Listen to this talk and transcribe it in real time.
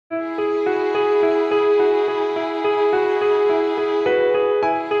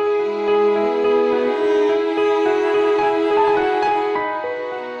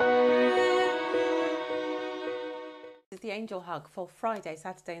hug for Friday,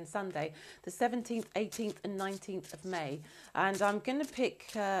 Saturday and Sunday, the 17th, 18th and 19th of May. And I'm going to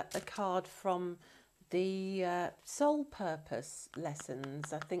pick a card from the Soul Purpose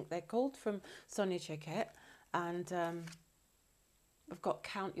lessons, I think they're called, from Sonia Choquette. And I've got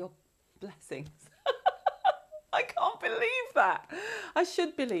Count Your Blessings. I can't believe that. I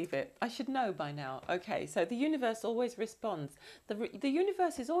should believe it. I should know by now. Okay, so the universe always responds. The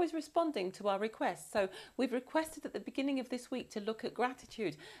universe is always responding to our requests. So we've requested at the beginning of this week to look at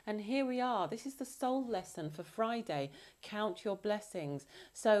gratitude. And here we are. This is the soul lesson for Friday. Count your blessings.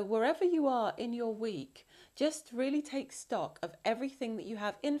 So wherever you are in your week, just really take stock of everything that you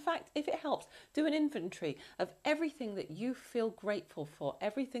have. In fact, if it helps, do an inventory of everything that you feel grateful for,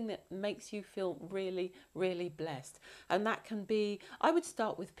 everything that makes you feel really, really blessed. And that can be, I would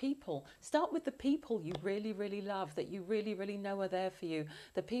start with people. Start with the people you really, really love, that you really, really know are there for you.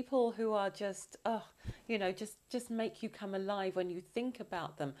 The people who are just, just make you come alive when you think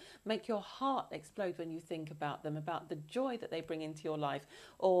about them. Make your heart explode when you think about them, about the joy that they bring into your life,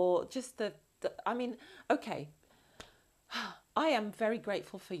 or just okay, I am very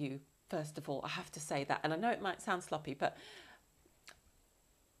grateful for you, first of all. I have to say that. And I know it might sound sloppy, but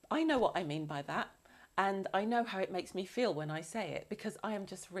I know what I mean by that. And I know how it makes me feel when I say it, because I am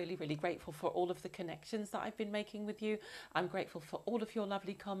just really, really grateful for all of the connections that I've been making with you. I'm grateful for all of your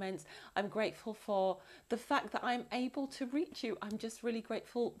lovely comments. I'm grateful for the fact that I'm able to reach you. I'm just really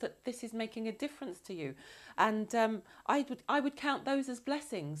grateful that this is making a difference to you. And I would count those as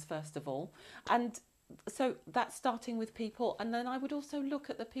blessings, first of all. And so that's starting with people. And then I would also look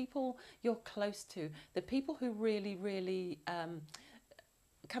at the people you're close to, the people who really, really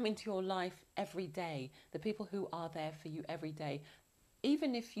come into your life every day, the people who are there for you every day.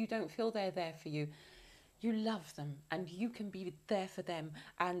 Even if you don't feel they're there for you, you love them and you can be there for them,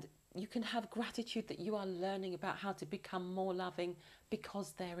 and you can have gratitude that you are learning about how to become more loving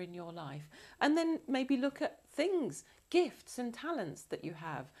because they're in your life. And then maybe look at things, gifts and talents that you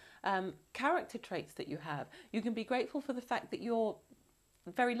have, character traits that you have. You can be grateful for the fact that you're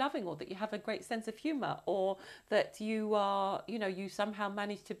very loving, or that you have a great sense of humour, or that you are, you somehow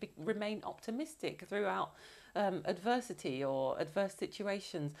manage to remain optimistic throughout adversity or adverse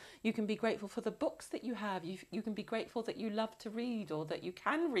situations. You can be grateful for the books that you have. You can be grateful that you love to read, or that you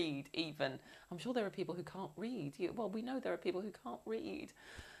can read even. I'm sure there are people who can't read. Well, we know there are people who can't read.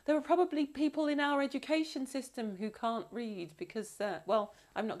 There are probably people in our education system who can't read because,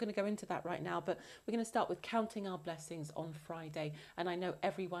 I'm not going to go into that right now, but we're going to start with counting our blessings on Friday. And I know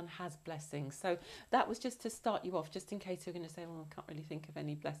everyone has blessings. So that was just to start you off, just in case you're going to say, well, I can't really think of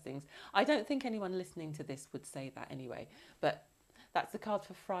any blessings. I don't think anyone listening to this would say that anyway, but that's the card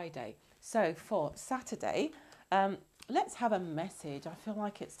for Friday. So for Saturday, let's have a message. I feel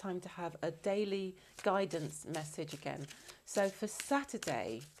like it's time to have a daily guidance message again. So for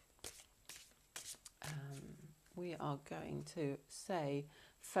Saturday, we are going to say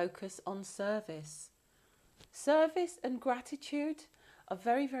focus on service. Service and gratitude are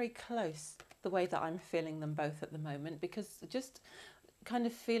very, very close, the way that I'm feeling them both at the moment, because just kind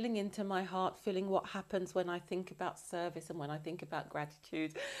of feeling into my heart, feeling what happens when I think about service and when I think about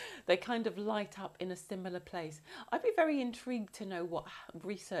gratitude. They kind of light up in a similar place. I'd be very intrigued to know what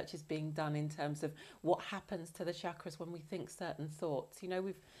research is being done in terms of what happens to the chakras when we think certain thoughts.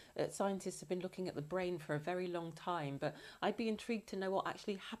 Scientists have been looking at the brain for a very long time, but I'd be intrigued to know what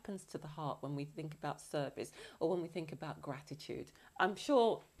actually happens to the heart when we think about service or when we think about gratitude. I'm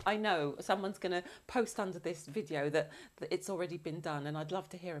sure, I know someone's going to post under this video that it's already been done, and I'd love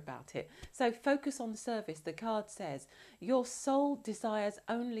to hear about it. So focus on service. The card says, your soul desires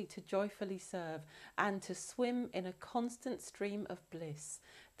only to joyfully serve and to swim in a constant stream of bliss.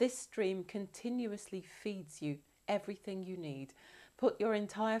 This stream continuously feeds you everything you need. Put your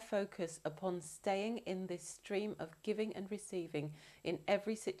entire focus upon staying in this stream of giving and receiving in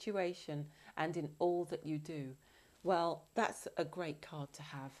every situation and in all that you do. Well, that's a great card to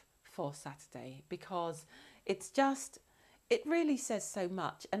have for Saturday, because it really says so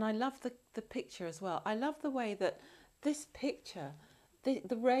much. And I love the picture as well. I love the way that this picture,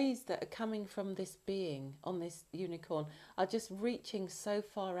 the rays that are coming from this being on this unicorn are just reaching so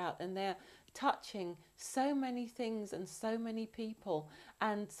far out, and they're touching so many things and so many people.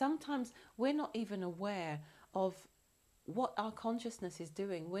 And sometimes we're not even aware of what our consciousness is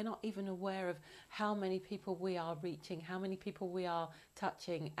doing. We're not even aware of how many people we are reaching, how many people we are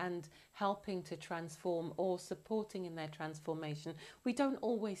touching and helping to transform or supporting in their transformation. We don't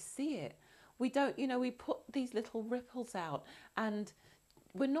always see it. We don't, we put these little ripples out, and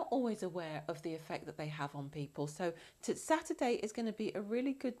we're not always aware of the effect that they have on people. So Saturday is going to be a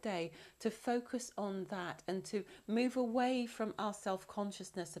really good day to focus on that and to move away from our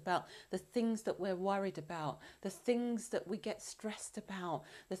self-consciousness about the things that we're worried about, the things that we get stressed about,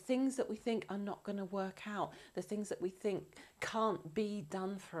 the things that we think are not going to work out, the things that we think can't be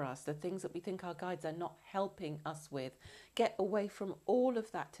done for us, the things that we think our guides are not helping us with. Get away from all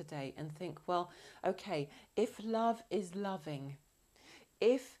of that today and think, well, okay, if love is loving,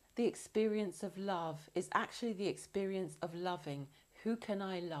 if the experience of love is actually the experience of loving, who can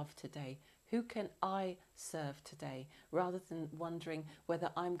I love today? Who can I serve today? Rather than wondering whether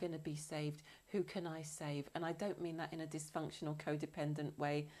I'm going to be saved, who can I save? And I don't mean that in a dysfunctional, codependent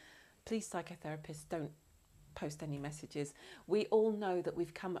way. Please, psychotherapists, don't post any messages. We all know that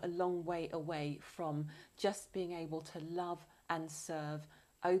we've come a long way away from just being able to love and serve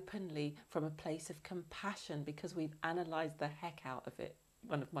openly from a place of compassion because we've analysed the heck out of it.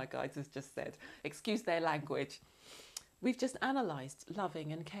 One of my guides has just said, excuse their language. We've just analysed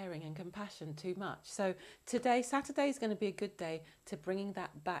loving and caring and compassion too much. So today, Saturday, is going to be a good day to bringing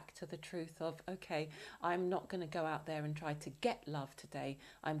that back to the truth of, okay, I'm not going to go out there and try to get love today.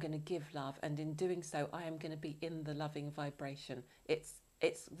 I'm going to give love. And in doing so, I am going to be in the loving vibration. It's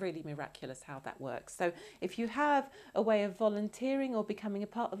really miraculous how that works. So if you have a way of volunteering or becoming a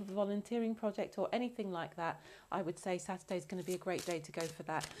part of a volunteering project or anything like that, I would say Saturday is going to be a great day to go for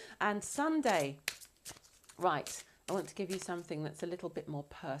that. And Sunday, right, I want to give you something that's a little bit more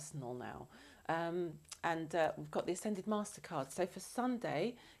personal now. We've got the Ascended Mastercard. So for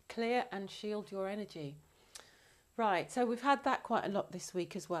Sunday, clear and shield your energy. Right, so we've had that quite a lot this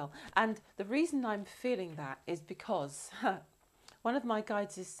week as well. And the reason I'm feeling that is because one of my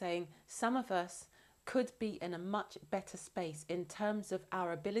guides is saying some of us could be in a much better space in terms of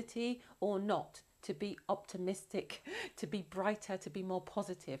our ability or not to be optimistic, to be brighter, to be more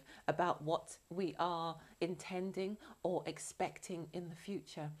positive about what we are intending or expecting in the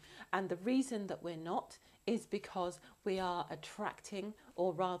future. And the reason that we're not is because we are attracting,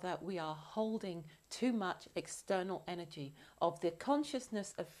 or rather we are holding too much external energy of the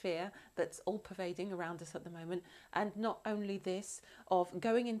consciousness of fear that's all pervading around us at the moment. And not only this, of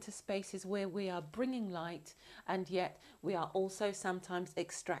going into spaces where we are bringing light, and yet we are also sometimes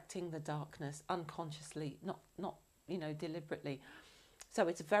extracting the darkness unconsciously, not deliberately. So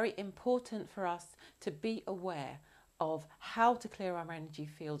it's very important for us to be aware of how to clear our energy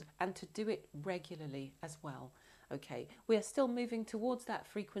field and to do it regularly as well. Okay, we are still moving towards that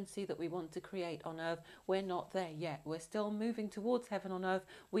frequency that we want to create on earth. We're not there yet. We're still moving towards heaven on earth.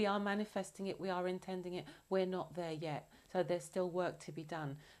 We are manifesting it. We are intending it. We're not there yet. So there's still work to be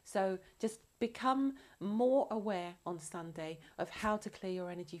done. So just become more aware on Sunday of how to clear your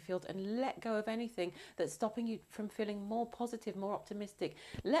energy field and let go of anything that's stopping you from feeling more positive, more optimistic.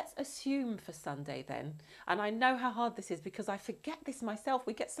 Let's assume for Sunday then, and I know how hard this is because I forget this myself.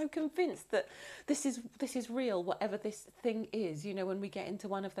 We get so convinced that this is real, whatever this thing is. You know, when we get into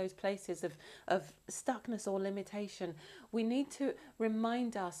one of those places of stuckness or limitation, we need to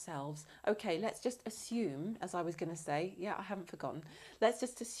remind ourselves, okay, let's just assume, as I was going to say, yeah, I haven't forgotten, let's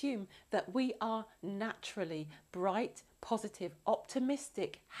just assume that we are naturally bright, positive,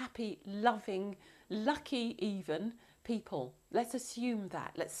 optimistic, happy, loving, lucky even people. Let's assume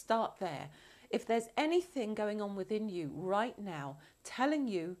that. Let's start there. If there's anything going on within you right now telling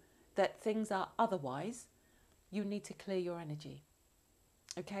you that things are otherwise, you need to clear your energy.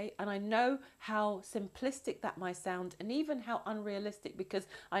 Okay, and I know how simplistic that might sound and even how unrealistic, because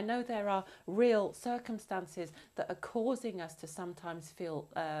I know there are real circumstances that are causing us to sometimes feel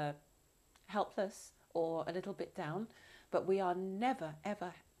helpless or a little bit down, but we are never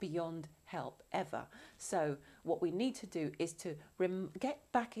ever beyond help, ever. So what we need to do is to get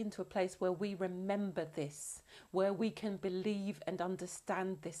back into a place where we remember this, where we can believe and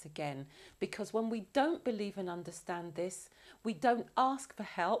understand this again. Because when we don't believe and understand this, we don't ask for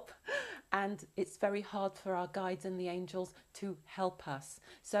help, and it's very hard for our guides and the angels to help us.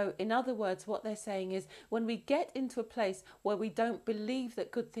 So in other words, what they're saying is, when we get into a place where we don't believe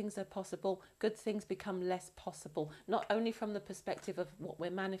that good things are possible, good things become less possible, not only from the perspective of what we're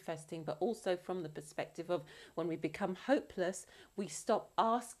manifesting, but also from the perspective of when we become hopeless, we stop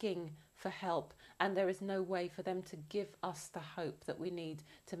asking for help, and there is no way for them to give us the hope that we need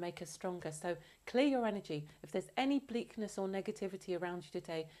to make us stronger. So clear your energy. If there's any bleakness or negativity around you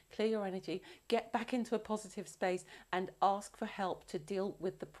today, clear your energy, get back into a positive space and ask for help to deal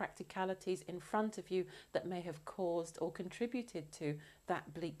with the practicalities in front of you that may have caused or contributed to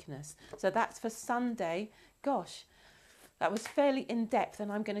that bleakness. So that's for Sunday. Gosh, That was fairly in-depth,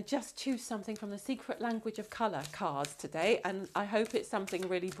 and I'm going to just choose something from the Secret Language of Colour cards today, and I hope it's something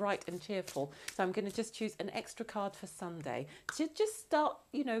really bright and cheerful. So I'm going to just choose an extra card for Sunday to just start,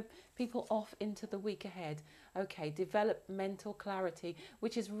 you know, people off into the week ahead. Okay, develop mental clarity,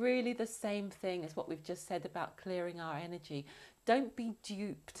 which is really the same thing as what we've just said about clearing our energy. Don't be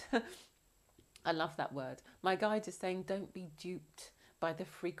duped. I love that word. My guide is saying don't be duped by the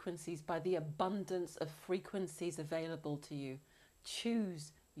frequencies, by the abundance of frequencies available to you.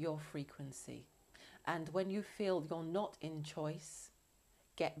 Choose your frequency. And when you feel you're not in choice,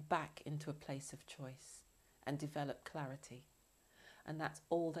 get back into a place of choice and develop clarity. And that's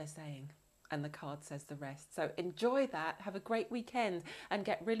all they're saying. And the card says the rest. So enjoy that. Have a great weekend and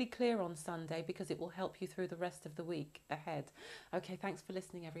get really clear on Sunday, because it will help you through the rest of the week ahead. Okay, thanks for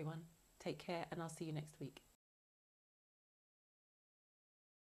listening, everyone. Take care, and I'll see you next week.